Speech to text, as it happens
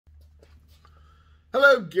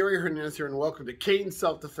Hello, Gary Hernandez here, and welcome to Cane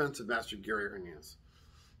Self-Defense with Master Gary Hernandez.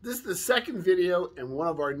 This is the second video in one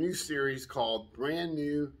of our new series called Brand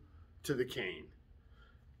New to the Cane.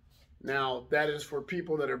 Now, that is for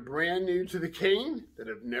people that are brand new to the cane, that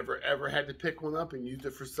have never ever had to pick one up and used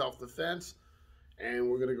it for self-defense. And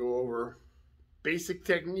we're going to go over basic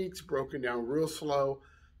techniques broken down real slow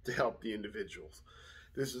to help the individuals.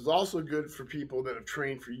 This is also good for people that have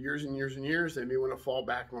trained for years and years and years. They may want to fall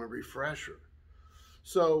back on a refresher.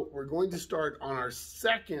 So we're going to start on our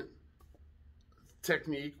second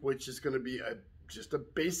technique, which is going to be just a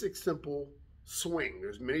basic, simple swing.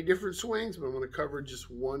 There's many different swings, but I'm going to cover just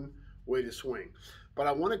one way to swing. But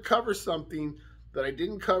I want to cover something that I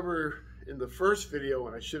didn't cover in the first video,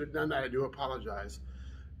 and I should have done that. I do apologize.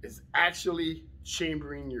 Is actually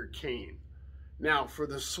chambering your cane. Now, for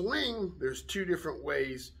the swing, there's two different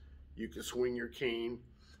ways you can swing your cane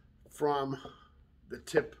from the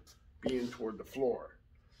tip being toward the floor.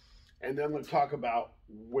 And then we'll talk about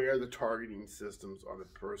where the targeting systems on the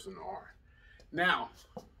person are. Now,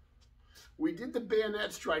 we did the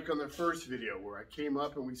bayonet strike on the first video where I came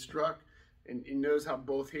up and we struck, and you notice how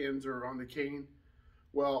both hands are on the cane?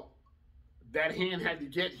 Well, that hand had to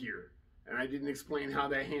get here, and I didn't explain how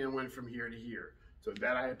that hand went from here to here. So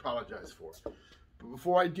that I apologize for. But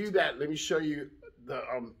before I do that, let me show you the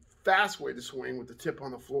fast way to swing with the tip on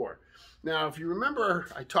the floor. Now, if you remember,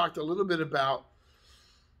 I talked a little bit about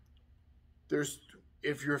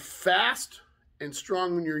if you're fast and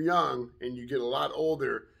strong when you're young and you get a lot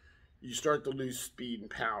older, you start to lose speed and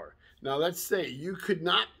power. Now, let's say you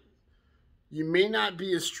may not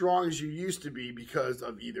be as strong as you used to be because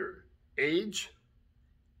of either age,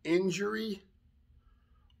 injury,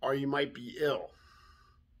 or you might be ill.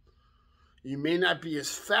 You may not be as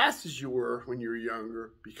fast as you were when you were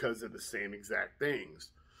younger because of the same exact things.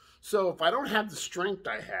 So if I don't have the strength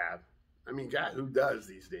I have, I mean, God, who does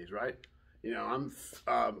these days, right? You know,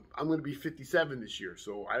 I'm going to be 57 this year,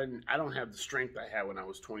 so I don't have the strength I had when I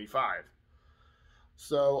was 25.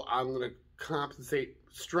 So I'm going to compensate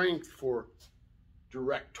strength for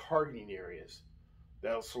direct targeting areas.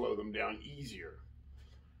 That'll slow them down easier.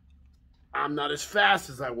 I'm not as fast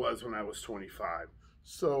as I was when I was 25.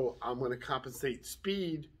 So I'm going to compensate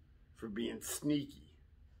speed for being sneaky.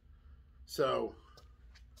 So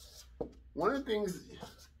one of the things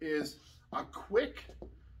is a quick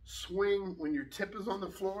swing when your tip is on the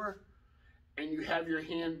floor and you have your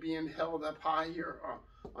hand being held up high here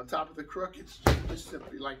on top of the crook. It's just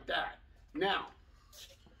simply like that. Now,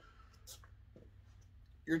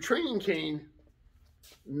 your training cane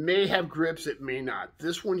may have grips, it may not.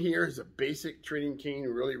 This one here is a basic training cane,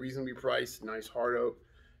 really reasonably priced, nice hard oak,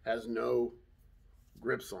 has no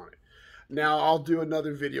grips on it. Now I'll do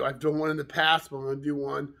another video. I've done one in the past, but I'm going to do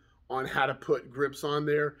one on how to put grips on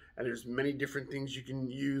there, and there's many different things you can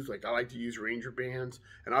use. Like I like to use Ranger bands,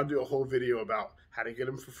 and I'll do a whole video about how to get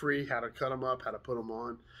them for free, how to cut them up, how to put them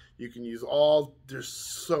on. You can use there's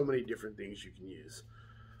so many different things you can use.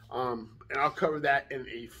 And I'll cover that in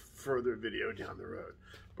a further video down the road.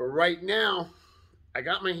 But right now, I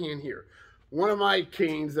got my hand here. One of my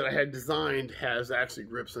canes that I had designed has actually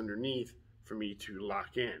grips underneath for me to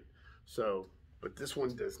lock in. So, but this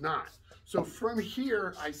one does not. So from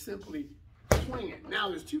here, I simply swing it. Now,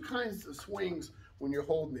 there's two kinds of swings when you're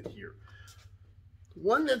holding it here.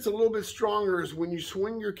 One that's a little bit stronger is when you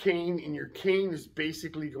swing your cane, and your cane is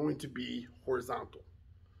basically going to be horizontal.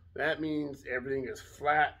 That means everything is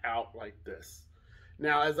flat out like this.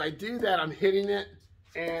 Now, as I do that, I'm hitting it,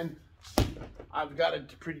 and I've got a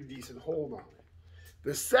pretty decent hold on it.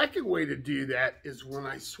 The second way to do that is when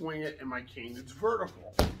I swing it and my cane is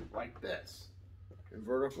vertical, like this. And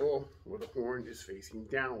vertical, where the horn is facing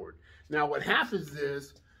downward. Now, what happens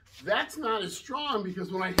is, that's not as strong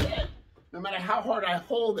because when I hit, no matter how hard I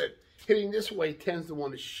hold it, hitting this way tends to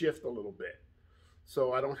want to shift a little bit.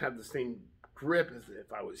 So I don't have the same grip as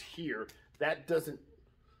if I was here. That doesn't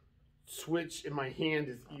switch in my hand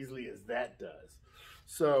as easily as that does.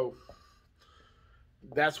 So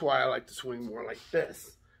that's why I like to swing more like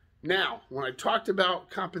this. Now, when I talked about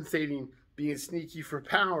compensating being sneaky for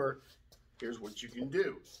power, here's what you can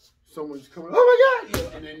do. Someone's coming, oh my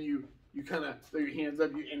God! And then you kind of throw your hands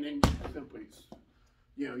up, and then you simply,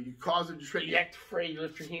 you cause a distraction. You act afraid, you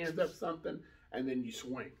lift your hands up something, and then you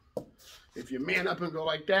swing. If you man up and go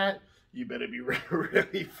like that, you better be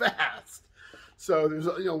really fast. So there's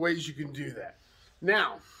ways you can do that.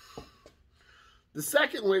 Now, the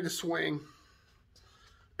second way to swing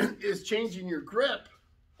is changing your grip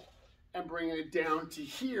and bringing it down to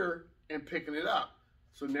here and picking it up.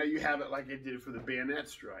 So now you have it like I did for the bayonet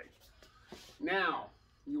strike. Now,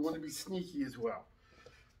 you want to be sneaky as well.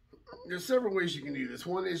 There's several ways you can do this.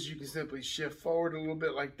 One is you can simply shift forward a little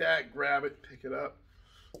bit like that, grab it, pick it up.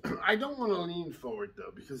 I don't want to lean forward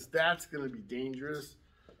though, because that's going to be dangerous.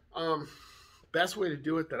 Best way to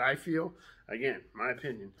do it that I feel, again, my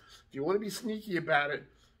opinion, if you want to be sneaky about it,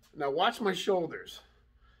 now watch my shoulders.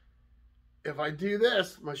 If I do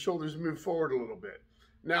this, my shoulders move forward a little bit.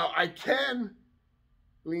 Now I can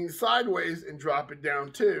lean sideways and drop it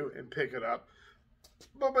down too and pick it up,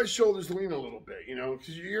 but my shoulders lean a little bit, you know,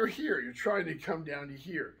 because you're here, you're trying to come down to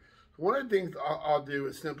here. One of the things I'll do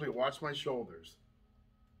is simply watch my shoulders.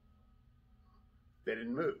 They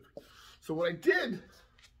didn't move. So what I did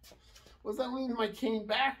was I leaned my cane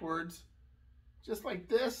backwards, just like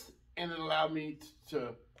this, and it allowed me to,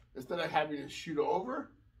 instead of having to shoot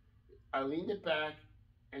over, I leaned it back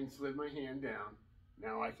and slid my hand down.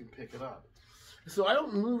 Now I can pick it up. So I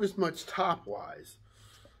don't move as much top-wise.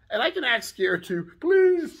 And I can act scared too.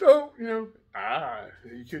 Please don't, you know.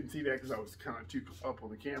 You couldn't see that because I was kind of too up on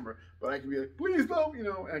the camera. But I can be like, please don't, you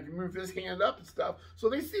know, and I can move this hand up and stuff. So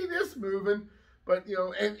they see this moving. But, you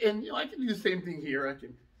know, and you know, I can do the same thing here. I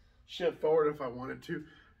can shift forward if I wanted to.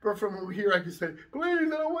 But from over here, I can say, please, I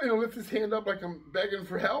don't want, you know, lift this hand up like I'm begging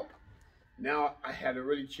for help. Now I had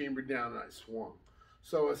already chambered down and I swung.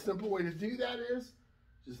 So a simple way to do that is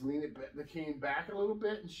just lean it, the cane back a little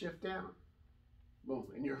bit and shift down. Boom.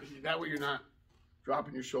 And that way you're not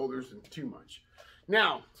dropping your shoulders too much.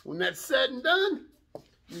 Now, when that's said and done,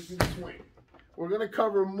 you can swing. We're going to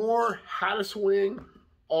cover more how to swing,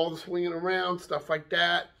 all the swinging around, stuff like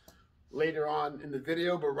that, later on in the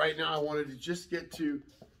video. But right now I wanted to just get to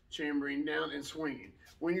chambering down and swinging.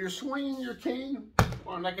 When you're swinging your cane,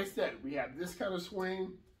 well, like I said, we have this kind of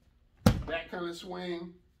swing, that kind of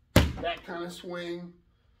swing, that kind of swing.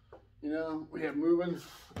 You know, we have moving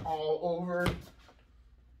all over.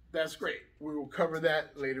 That's great. We will cover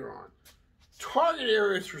that later on. Target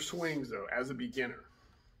areas for swings, though, as a beginner.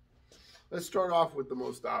 Let's start off with the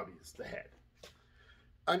most obvious, the head.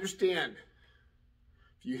 Understand,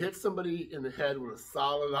 if you hit somebody in the head with a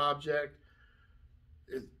solid object,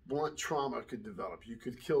 blunt trauma could develop. You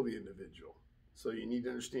could kill the individual. So you need to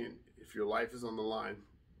understand, if your life is on the line,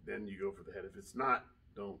 then you go for the head. If it's not,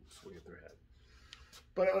 don't swing at their head.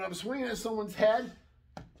 But when I'm swinging at someone's head,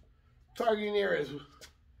 targeting areas,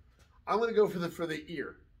 I'm going to go for the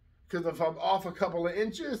ear. Because if I'm off a couple of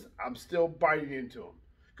inches, I'm still biting into them.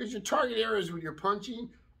 Because your target areas when you're punching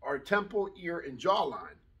are temple, ear, and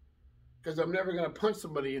jawline. Because I'm never going to punch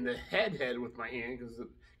somebody in the head with my hand because it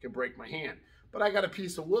can break my hand. But I got a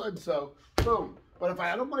piece of wood, so boom. But if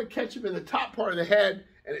I don't want to catch them in the top part of the head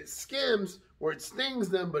and it skims where it stings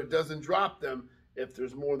them but it doesn't drop them, if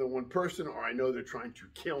there's more than one person or I know they're trying to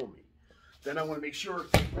kill me, then I want to make sure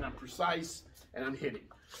that I'm precise and I'm hitting.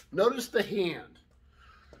 Notice the hand.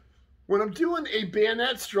 When I'm doing a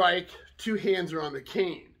bayonet strike, 2 hands are on the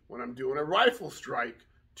cane. When I'm doing a rifle strike,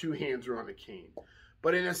 2 hands are on the cane.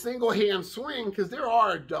 But in a single hand swing, because there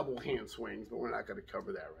are double hand swings, but we're not going to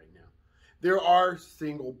cover that right now. There are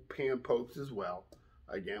single hand pokes as well.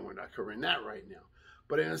 Again, we're not covering that right now.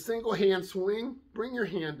 But in a single hand swing, bring your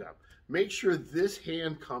hand up. Make sure this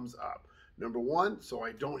hand comes up. Number 1, so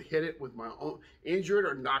I don't hit it with my own, injured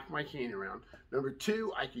or knock my cane around. Number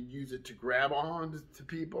 2, I could use it to grab on to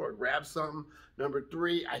people or grab something. Number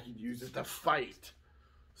 3, I could use it to fight.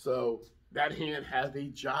 So that hand has a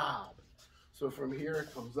job. So from here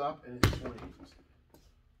it comes up and it swings.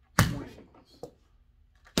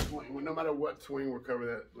 Swing. No matter what swing, we'll cover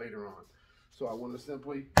that later on. So I want to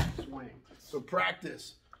simply swing. So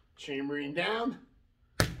practice chambering down,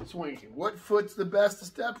 swinging. What foot's the best to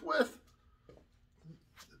step with?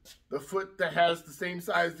 The foot that has the same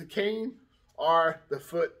size as the cane or the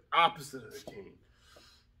foot opposite of the cane.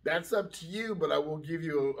 That's up to you, but I will give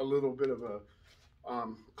you a little bit of a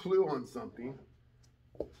clue on something.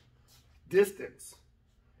 Distance.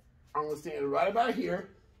 I'm going to stand right about here,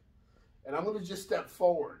 and I'm going to just step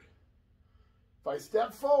forward. If I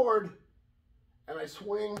step forward and I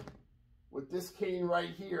swing with this cane right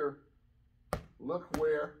here, look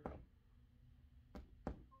where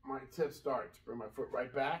my tip starts. Bring my foot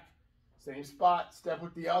right back. Same spot. Step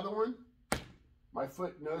with the other one. My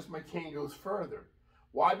foot, notice my cane goes further.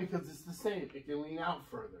 Why? Because it's the same. It can lean out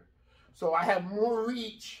further. So I have more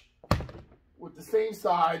reach with the same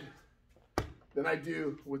side than I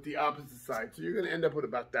do with the opposite side. So you're going to end up with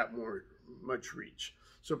about that much reach.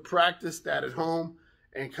 So practice that at home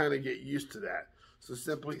and kind of get used to that. So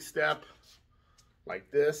simply step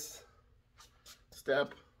like this,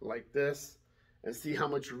 step like this, and see how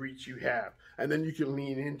much reach you have. And then you can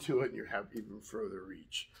lean into it and you have even further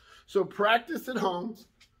reach. So practice at home,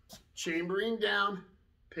 chambering down,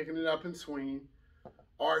 picking it up and swinging.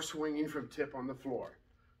 are swinging from tip on the floor.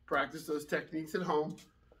 Practice those techniques at home.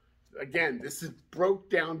 Again, this is broke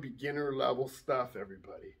down beginner level stuff,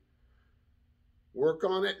 everybody. Work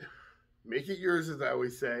on it. Make it yours, as I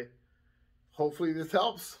always say. Hopefully this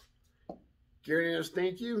helps. Gary Hernandez,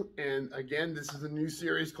 thank you. And again, this is a new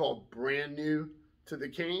series called Brand New to the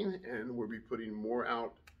Cane, and we'll be putting more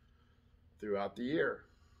out throughout the year.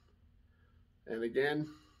 And again,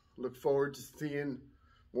 look forward to seeing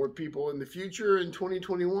more people in the future in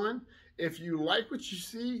 2021. If you like what you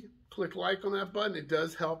see, click like on that button. It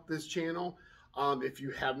does help this channel. If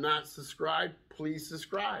you have not subscribed, please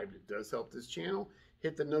subscribe. It does help this channel.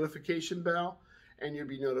 Hit the notification bell, and you'll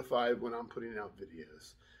be notified when I'm putting out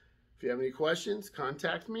videos. If you have any questions,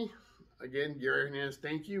 contact me. Again, Gary Hernandez,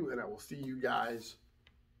 thank you, and I will see you guys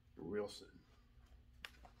real soon.